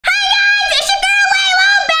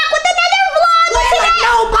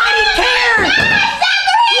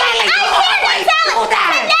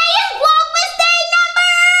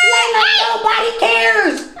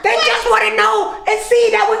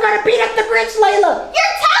Grinch, Layla.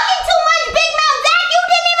 You're talking too much, Big Mouth Zach. You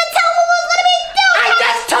didn't even tell him what we was gonna be doing. I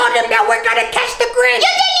just told him that we're gonna catch the Grinch.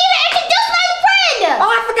 You didn't even introduce my friend. Oh,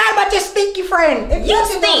 I forgot about your stinky friend. If You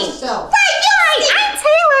stink. yourself. Right, you stink. I'm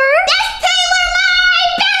Taylor. That's Taylor, my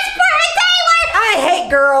best friend, Taylor. I hate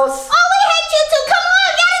girls. Oh, we hate you too. Come on,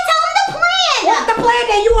 you gotta tell him the plan. What's the plan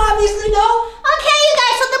that you obviously know? Okay, you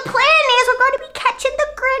guys, so the plan is we're going to be catching the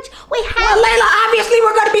Grinch. We have... Well, Layla, obviously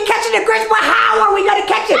we're gonna be catching the Grinch, but how are we gonna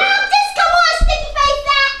catch it? Just come on, sticky face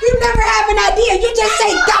Zach. You never have an idea. You just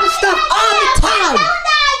say dumb stuff all the time. I found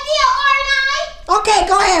the idea, aren't I? Okay,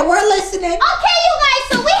 go ahead. We're listening. Okay, you guys,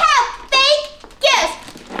 so we have fake gifts.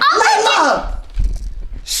 Layla!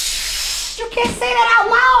 Shh! You can't say that out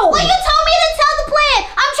loud. Well, you told me to tell the plan.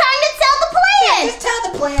 I'm trying to tell the plan. Yeah, just tell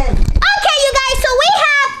the plan. Okay, you guys, so we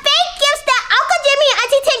have fake gifts that Uncle Jimmie and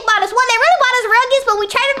Auntie Tink bought us. Well, they really bought us real gifts, but we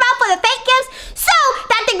traded them out for the fake gifts so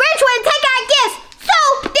that the Grinch wouldn't take our gifts. So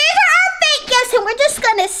these are our fake gifts, and we're just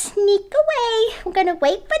gonna sneak away. We're gonna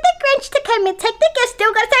wait for the Grinch to come and take the gifts. Then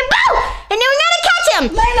we're gonna say boo, and then we're gonna catch him.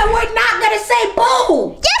 Layla, we're not gonna say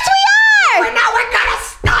boo. Yes, we are. We're gonna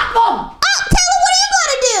stop him. Oh, Taylor, what are you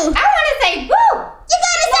gonna do? I wanna say boo. You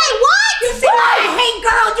gotta say what? You see why I hate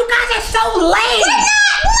girls? You guys are so lame. We're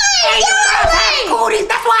not lame. Hey, you girls have cooties.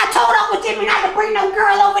 That's why I told Uncle Jimmie not to bring no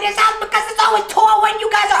girl over this house because it's always tall when you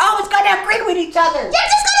guys are always gonna agree with each other. You're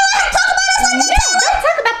just gonna let him talk about us like that? Don't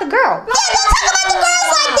talk about the girl. Yeah, don't talk about the girls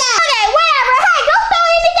like that. Okay, whatever. Hey, don't throw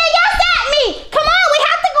anything else at me. Come on, we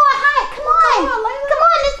have to go and hide. Come on. Come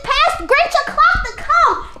on, it's past Grinch o'clock to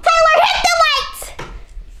come. Taylor, hit the lights.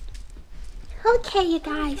 Okay, you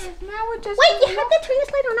guys. Now we're just Wait, you have to turn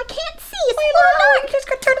this light on. I can't see. It's Wait, so dark. you just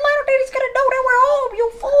gonna turn the light on. Daddy's gonna know that we're home. You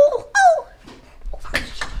fool. Oh.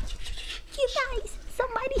 You guys,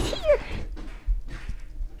 somebody's here.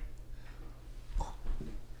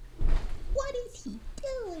 What is he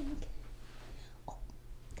doing? Oh,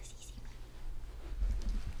 does he see me?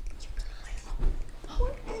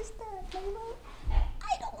 What is that, Layla?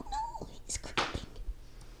 I don't know. He's creeping.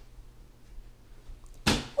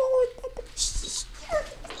 Oh, is that the... Shh.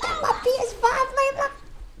 My PS5, Layla.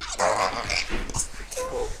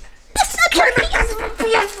 That's not your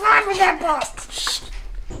PS5 in that box. Shh.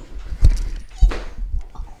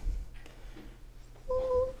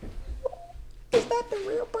 Is that the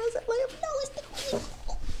real present, Layla? No, it's the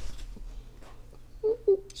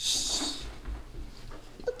queen. Shh.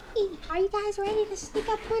 Okay, are you guys ready to sneak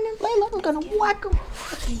up on him? Layla, I'm gonna whack him.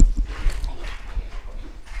 Okay.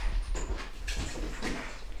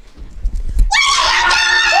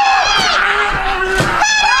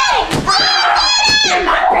 You're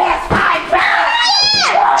not PS5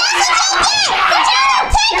 back.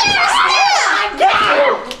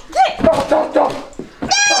 Don't.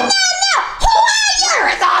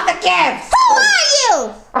 Where's all the gifts? Who are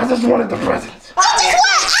you? I just wanted the presents. What?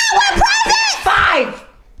 Our presents? 5.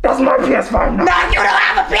 That's my PS5 now. No, you don't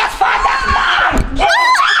have a PS5. That's mine.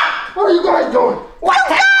 What are you guys doing? What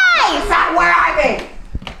You guys! Where are they?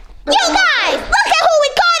 You guys! Look at who we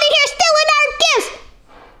caught in here stealing our gifts!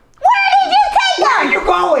 Where did you take Where are them? you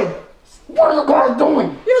going? What are you guys doing?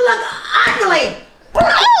 You look ugly.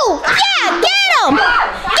 Oh, yeah! Get him!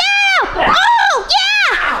 Get him! Oh,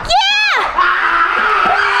 yeah! Yeah!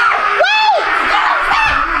 Wait!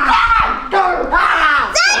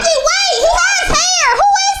 Zachy, wait! He has hair! Who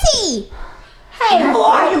is he? Hey, who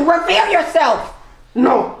are you? Reveal yourself.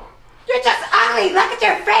 No. You're just ugly. Look at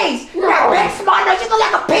your face. No. Your big smart nose. You look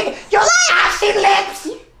like a pig. Your ashy lips.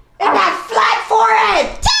 And that flat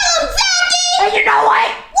forehead. Tell him, Zachy! And you know what?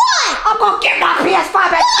 What? I'm gonna get my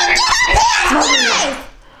PS5 back.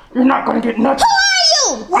 You're not gonna get nothing. Who are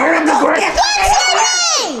you? Where are I'm the those Grinch. gifts? What's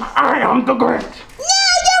your name? I am the Grinch. No,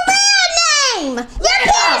 your real name! Your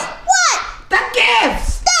kids! What? The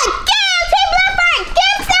gifts. The gifts! Hey, Blackburn!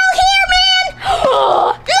 Gifts out here, man!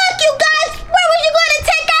 Look, you guys! Where was you gonna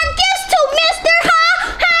take our gifts to, mister?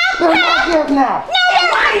 They're not here now. No, And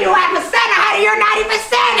why do you have a Santa hat and you're not even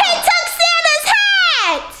Santa? he took Santa's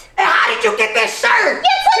hat! And how did you get this shirt?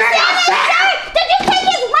 You took You're not Santa's Santa. shirt! Did you take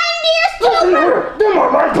his reindeers too? Listen here. Them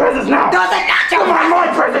are my presents now. Those are not your Them are my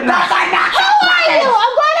presents now. Those are not Who your are you? presents.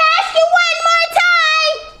 I'm gonna ask you one more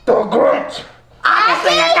time! The Grinch.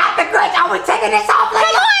 Obviously, you're not the Grinch. I was taking this off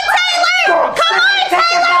later. Come on, Taylor! Come on,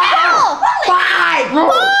 Taylor! Go! 5. 4!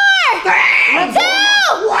 3.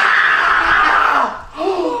 2! Wow.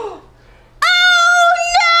 Oh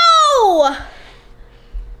no!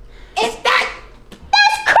 Is that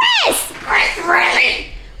That's Chris! Chris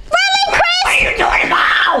really? Really, Chris? What are you doing in my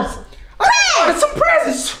house? Chris! Some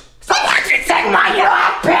presents. So what you take mine? You don't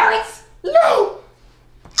have parents? No. Oh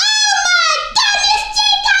my goodness,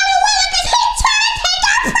 Jake got it with him because he's trying to take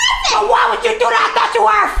our presents! But why would you do that? I thought you were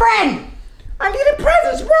our friend. I needed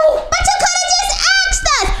presents, bro. But you could have just asked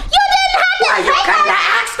us. You didn't have to Why you take couldn't them.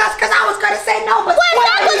 have asked us? Because I was going to say no, but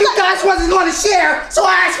You guys wasn't going to share, so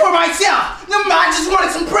I asked for myself. I just wanted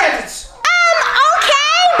some presents.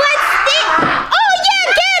 Okay, but still. Oh, yeah,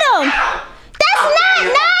 get him. That's not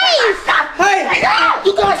nice. Hey,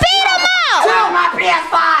 you guys. Beat him out. Tell my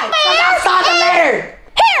PS5. Because I saw the letter.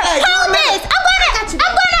 Here, hold this. I'm gonna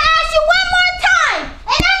ask you one more time,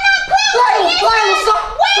 and I'm not playing. Where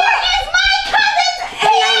is my cousin's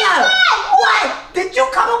PS5? What? Did you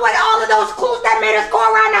come up with all of those clues that made us go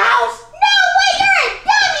around the house? No, wait, you're a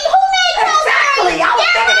dummy. Who made those? Exactly. I was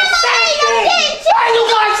thinking the same thing. Hey, you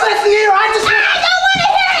guys, listen here. I just. I don't want to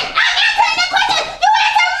hear it. I'm answering the questions. You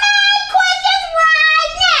answer my questions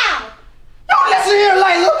right now. Don't listen here,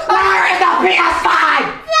 Layla. Where is the PS5?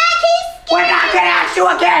 We're not going to ask you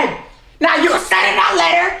again. Now you said in that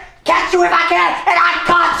letter, catch you if I can, and I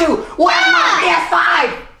caught you. Where's my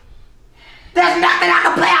PS5? There's nothing I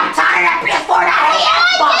can play. I'm tired of that PS4. I hate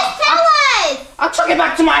Xbox. Just tell us. I'll truck it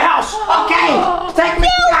back to my house. Okay, take me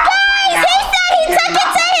to your house. Guys, he said he took it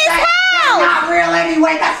to his That's house. not real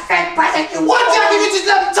anyway. That's fake present you One want. second, you just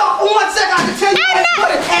let me talk for 1 second. I can tell you how to put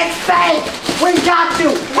it. It's fake. We got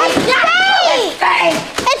you. It's fake. It's fake.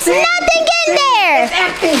 It's nothing in there. It's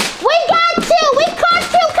empty. We got you. We caught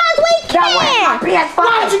you because we Now where's my can. PS5?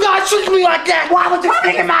 Why would you guys treat me like that? Why would you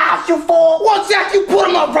stick in my house, you fool? 1 second, you put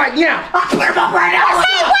them up right now. I'll put him up right now.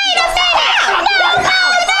 Hey, wait a minute. No.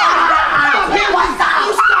 What's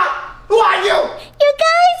up? Who are you? You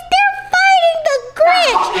guys, they're fighting the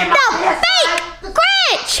Grinch. Okay, The my fake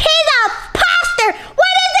Grinch. He's a imposter.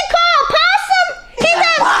 What is it called? Possum? He's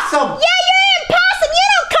a possum. Yeah, you're an imposter. You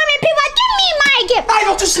don't come in people like, give me my gift. Why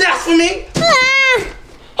don't you snap for me?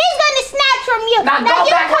 He's gonna snatch from you. Now go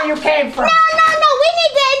back where you came from. No. We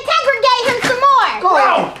need to interrogate him some more. Go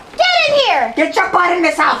ahead. Get in here. Get your butt in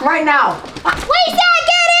this house right now. We said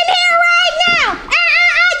get in here right now.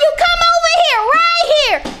 You come over here, right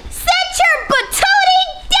here. Sit your patootie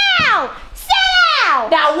down. Sit down.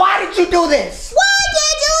 Now why did you do this? Why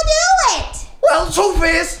did you do it? Well, the truth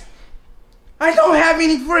is, I don't have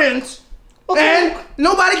any friends. And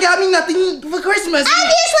nobody got me nothing for Christmas.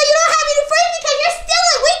 Obviously, you don't have any friends because you're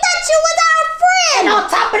stealing. We thought you was our friend. And on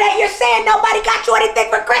top of that, you're saying nobody got you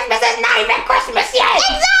anything for Christmas. It's not even Christmas yet.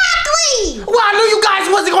 Exactly. Well, I knew you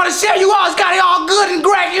guys wasn't going to share. You always got it all good and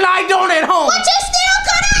great, and I don't at home. But you still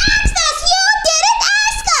could have asked us. You didn't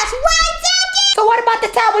ask us, right, Jackie? So what about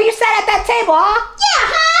the time when you sat at that table, huh? Yeah,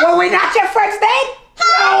 huh? Were we not your friends then?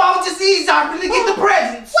 No, I was just eavesdropping to get the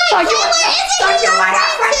presents. Wait, So you isn't he your were our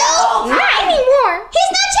friend the friend whole too? time? Not anymore. He's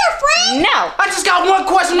not your friend? No. I just got one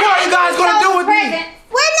question. What are you guys going to do with me?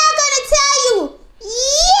 We're not gonna tell you.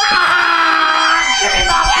 Yeah. Give me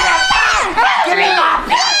my PS5. Give me my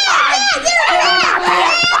PS5.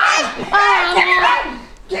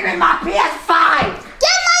 Give me my PS5.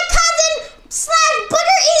 Get my cousin /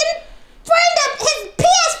 booger eating friend of his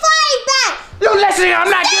PS5 back. You listen here. I'm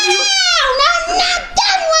not giving you. I'm not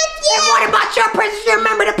done with you. And what about your present? You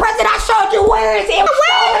remember the present I showed you? Where is it? Where's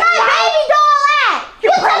my baby doll at? You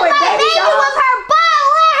took play with my baby baby dolls? with her ball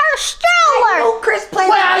and her stroller. No, Chris played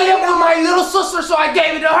Well, I with lived with my little sister, so I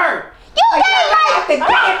gave it to her. You I gave have to her.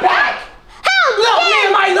 get it back. How Look, me dare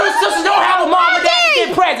and my little sister don't have a mom and dad to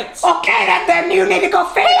get presents. Okay, then you need to go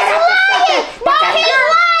figure He's that out. lying. No, he's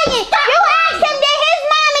lying. You asked him did his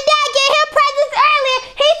mom and dad get him presents earlier.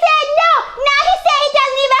 He said no. Now he said he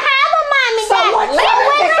doesn't even have a mom and dad. Someone So said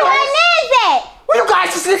which it. one is it? Will you guys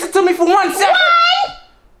just listen to me for 1 second? 1,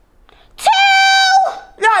 2.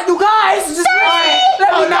 Yeah, you guys just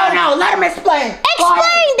let me know. No, let him explain.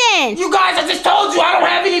 Explain then. You guys, I just told you I don't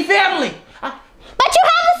have any family. But you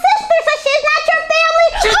have a sister, so she's not your family.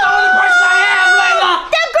 She's the only person I have, Layla.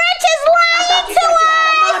 The Grinch is lying to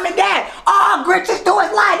us. Mom and dad. All Grinch is doing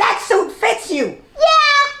is lie. That suit fits you.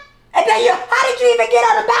 Yeah. And then how did you even get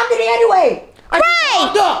on the balcony anyway? I just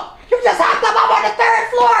hopped up. You just hopped up. I'm on the 3rd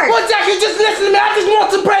floor. One second, just listen to me. I just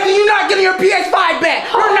want some present. You're not getting your PS5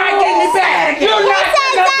 back. You're not getting it back. You're He not says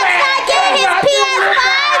getting it that's back. not getting his PS5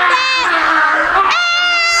 back.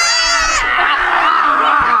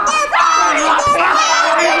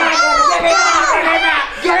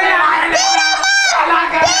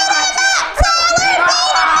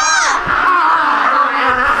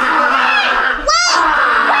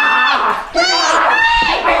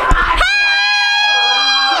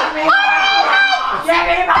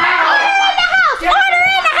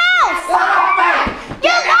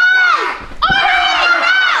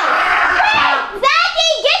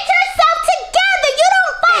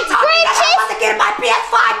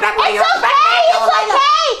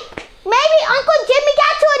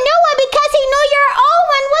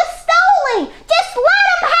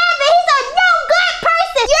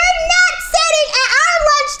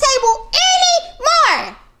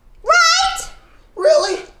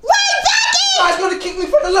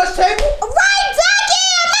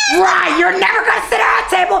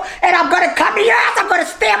 and I'm gonna come to your house. I'm gonna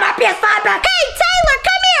steal my PS5 back. Hey, Taylor,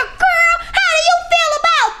 come here, girl. How do you feel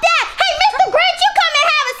about that? Hey, Mr. Grinch, you come and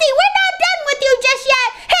have a seat. We're not done with you just yet.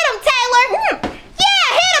 Hit him, Taylor. Yeah,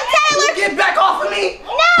 hit him, Taylor. Get back off of me.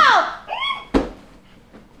 No.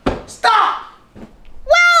 Stop.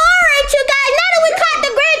 Well, all right, you guys. Now that we caught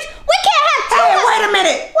the Grinch, we can't have two. Hey, wait a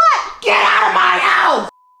minute. What? Get out of my house.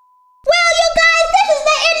 Well, you guys, this is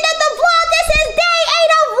the end of the vlog. This is day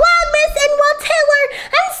 8 of Vlogmas. And well, Taylor,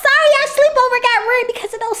 I'm sorry our sleepover got ruined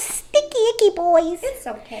because of those sticky, icky boys. It's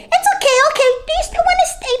okay. It's okay, okay. Do you still want to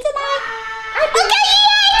stay tonight? Okay,